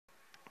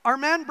Our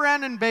man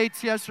Brandon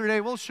Bates yesterday,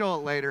 we'll show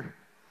it later,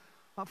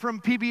 from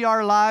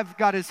PBR Live,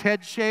 got his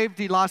head shaved.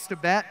 He lost a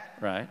bet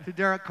to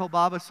Derek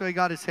Kobaba, so he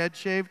got his head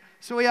shaved.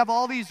 So we have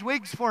all these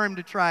wigs for him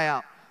to try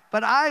out.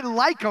 But I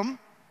like them.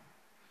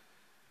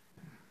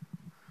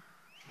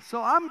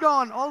 So I'm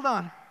going, hold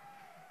on.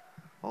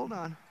 Hold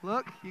on.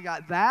 Look, you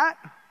got that.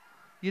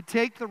 You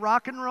take the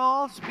rock and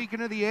roll,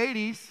 speaking of the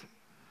 80s.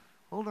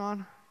 Hold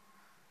on.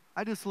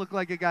 I just look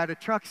like a guy at a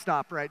truck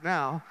stop right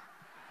now.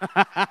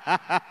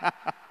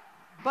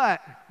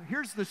 But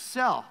here's the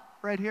sell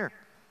right here.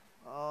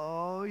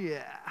 Oh,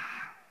 yeah.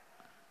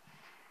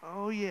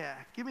 Oh, yeah.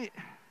 Give me,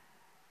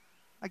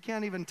 I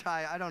can't even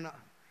tie, I don't know.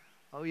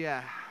 Oh,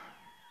 yeah.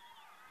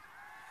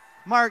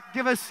 Mark,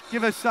 give us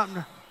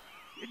something.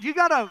 You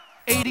got a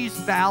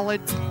 80s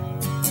ballad?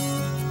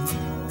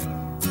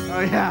 Oh,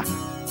 yeah.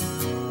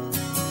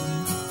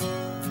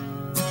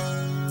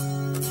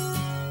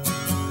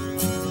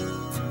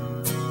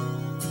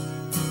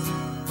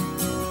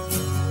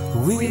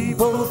 We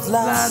both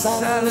lie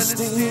silent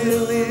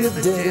still in the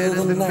dead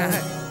of the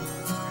night.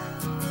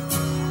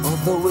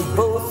 Although we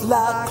both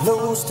lie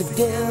close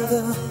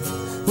together,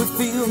 we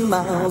feel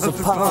miles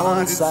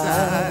apart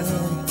inside.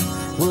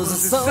 Was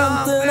it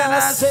something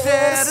I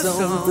said,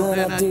 something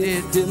I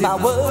did? Did my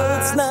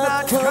words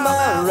not come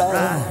out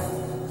right?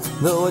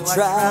 Though I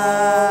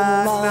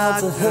tried not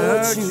to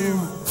hurt you,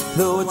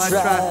 though I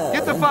tried.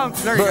 Get the funk,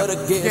 there you go. But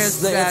I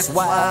guess that's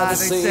why they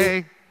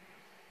say.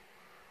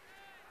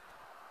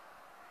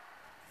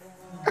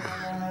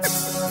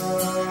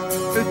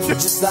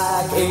 Just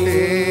like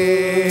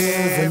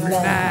every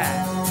night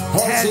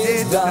has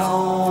it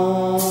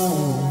gone.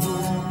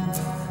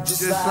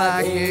 Just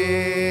like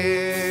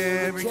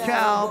every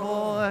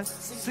cowboy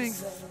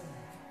sings.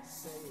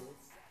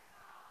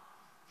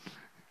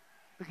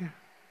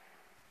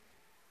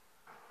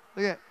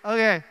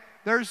 Okay.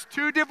 There's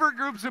two different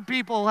groups of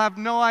people who have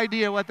no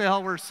idea what the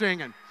hell we're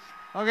singing.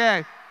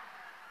 Okay.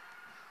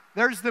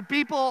 There's the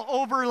people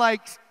over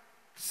like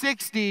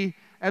 60,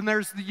 and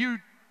there's the you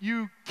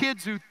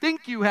kids who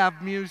think you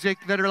have music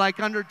that are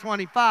like under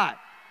 25.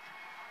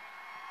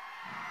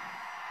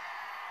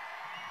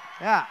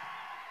 Yeah.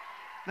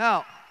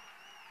 No.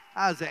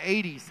 That was the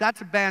 80s.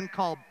 That's a band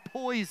called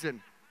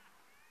Poison.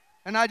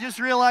 And I just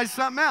realized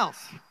something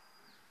else.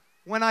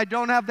 When I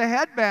don't have the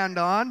headband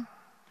on,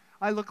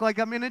 I look like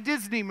I'm in a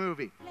Disney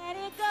movie. Let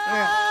it go,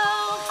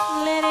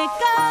 let it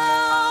go.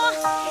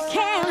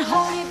 Can't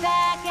hold it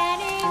back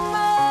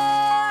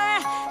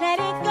anymore. Let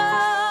it go,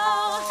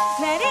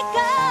 let it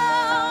go.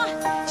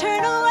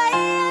 Turn away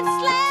and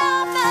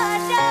slam the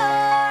door.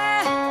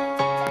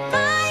 I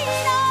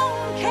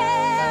don't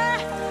care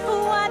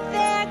what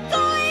they're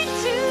going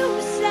to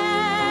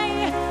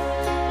say.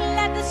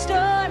 Let the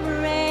storm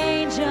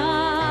rage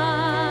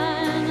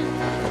on.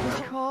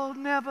 The cold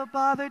never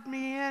bothered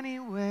me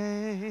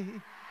anyway.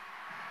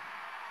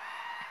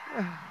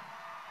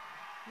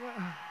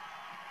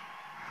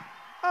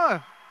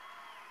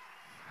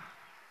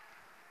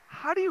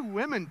 How do you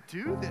women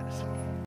do this?